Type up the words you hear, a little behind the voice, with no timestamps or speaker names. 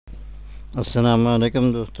अस्सलाम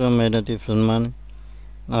वालेकुम दोस्तों, मैं लतीफ़ सलमान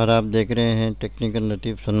और आप देख रहे हैं टेक्निकल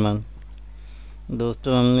लतीफ़ सलमान।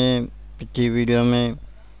 दोस्तों, हमने पिछली वीडियो में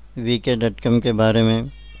VK.com के बारे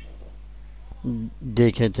में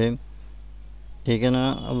देखे थे, ठीक है ना।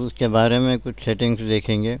 अब उसके बारे में कुछ सेटिंग्स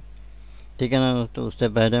देखेंगे, ठीक है ना दोस्तों। उससे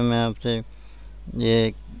पहले मैं आपसे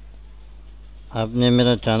ये, आपने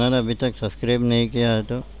मेरा चैनल अभी तक सब्सक्राइब नहीं किया है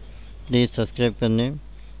तो प्लीज़ सब्सक्राइब करने,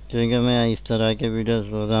 क्योंकि मैं इस तरह के वीडियोस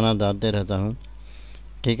रोज़ाना डालते रहता हूँ,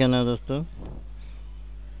 ठीक है ना दोस्तों।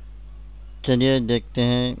 चलिए देखते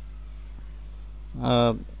हैं।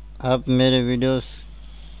 आप मेरे वीडियोस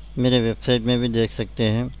मेरे वेबसाइट में भी देख सकते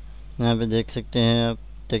हैं। यहाँ पे देख सकते हैं आप,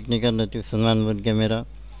 टेक्निकल लतीफ़ सलमान बोल के मेरा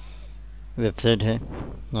वेबसाइट है।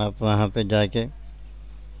 आप वहाँ पे जाके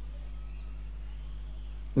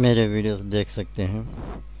मेरे वीडियोस देख सकते हैं।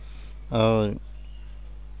 और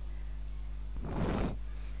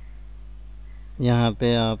यहाँ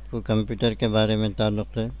पे आपको कंप्यूटर के बारे में ताल्लुक़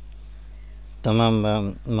से तमाम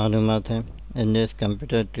मालूमात हैं। एनएस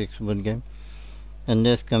कंप्यूटर ट्रिक्स बोल के,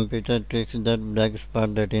 एनएस कंप्यूटर ट्रिक्स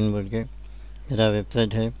 .blogspot.in बोल के मेरा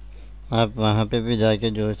वेबसाइट है। आप वहाँ पे भी जाके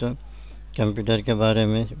जो है सो कंप्यूटर के बारे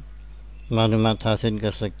में मालूमात हासिल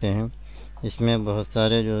कर सकते हैं। इसमें बहुत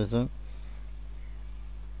सारे जो है सो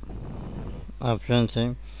ऑप्शंस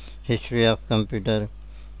हैं। History of computer,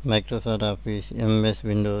 Microsoft office, MS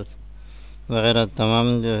Windows वगैरह तमाम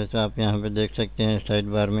जो है सो आप यहाँ पे देख सकते हैं साइड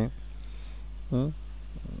बार में।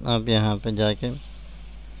 आप यहाँ पे जाके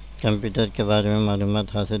कंप्यूटर के बारे में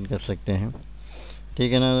मालूमात हासिल कर सकते हैं,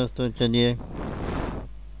 ठीक है ना दोस्तों। चलिए,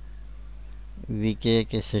 VK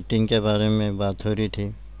के सेटिंग के बारे में बात हो रही थी,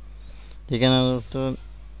 ठीक है ना दोस्तों।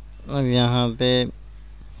 अब यहाँ पे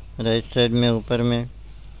राइट साइड में ऊपर में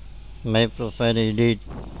माई प्रोफाइल एडिट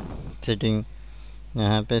सेटिंग,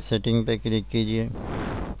 यहाँ पे सेटिंग पे क्लिक कीजिए।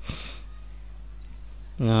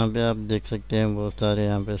 यहाँ पे आप देख सकते हैं बहुत सारे,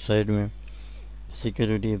 यहाँ पे साइड में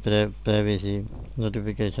security, privacy,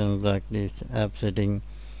 notification, black list, app setting,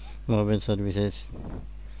 mobile services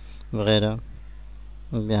वगैरह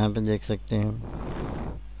यहाँ पे देख सकते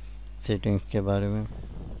हैं सेटिंग्स के बारे में।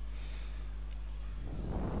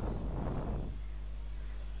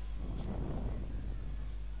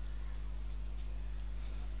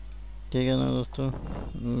 ठीक है ना दोस्तों,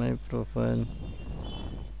 माई प्रोफाइल।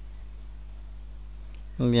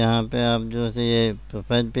 यहाँ पे आप जो है ये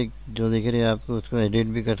प्रोफाइल पिक जो दिख रही है आपको, उसको एडिट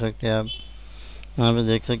भी कर सकते हैं आप। यहाँ पे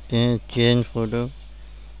देख सकते हैं change photo,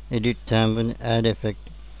 edit thumbnail, add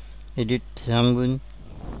effect. Edit thumbnail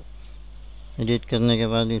edit करने के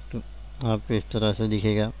बाद आपको इस तरह से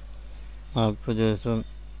दिखेगा। आपको जो है सो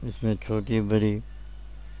इसमें छोटी बड़ी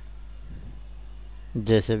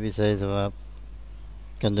जैसे भी साइज़ हो आप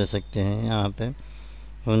कर दे सकते हैं। यहाँ पे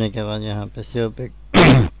होने के बाद यहाँ पे सेव पे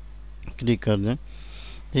क्लिक कर दें,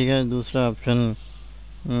 ठीक है। दूसरा ऑप्शन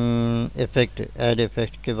इफ़ेक्ट, ऐड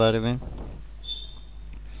इफ़ेक्ट के बारे में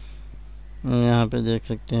यहाँ पे देख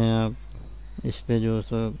सकते हैं आप। इस पे जो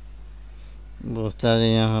सो बहुत सारे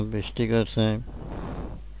यहाँ पे स्टिकर्स हैं,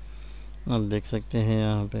 आप देख सकते हैं।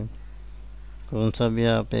 यहाँ पे कौन सा भी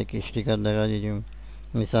आप एक स्टिकर लगा दीजिए।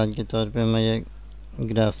 मिसाल के तौर पे मैं ये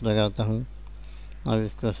ग्लास लगाता हूँ, अब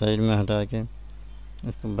इसको साइड में हटा के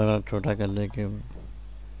इसको बड़ा छोटा कर दे के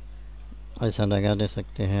ऐसा लगा दे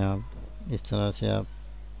सकते हैं आप। इस तरह से आप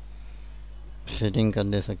सेटिंग कर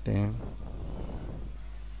दे सकते हैं,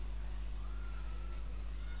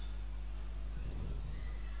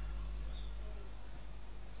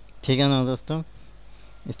 ठीक है ना दोस्तों।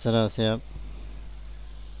 इस तरह से आप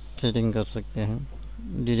सेटिंग कर सकते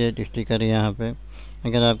हैं। डिलीट स्टिकर, यहाँ पे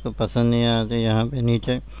अगर आपको पसंद नहीं आया तो यहाँ पे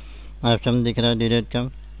नीचे ऑप्शन दिख रहा है डिलीट का,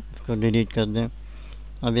 इसको डिलीट कर दें।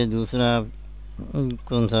 अब ये दूसरा आप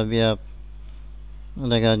कौन सा भी आप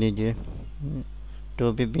लगा दीजिए,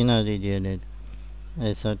 टोपी पहना दीजिए डेट,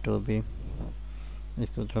 ऐसा टोपी।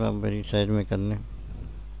 इसको थोड़ा बड़ी साइज में कर लें,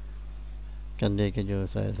 कर दे के जो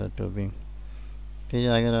है ऐसा टोपी। फिर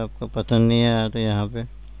अगर आपको पसंद नहीं आया तो यहाँ पे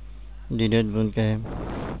डिलीट बोल के है।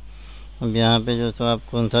 अब यहाँ पे जो सो आप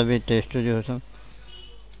कौन सा भी टेस्ट जो है सो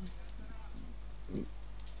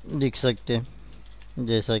लिख सकते हैं,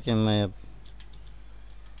 जैसा कि मैं अब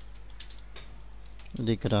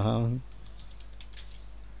लिख रहा हूँ।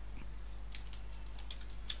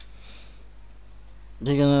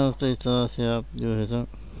 ठीक है ना, तो इस तरह से आप जो है सो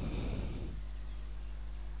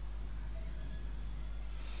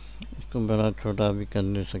इसको बड़ा छोटा भी कर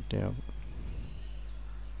ले सकते हैं आप।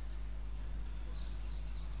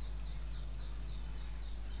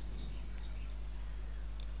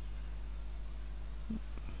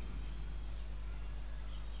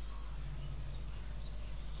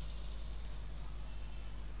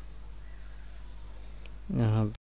 यहाँ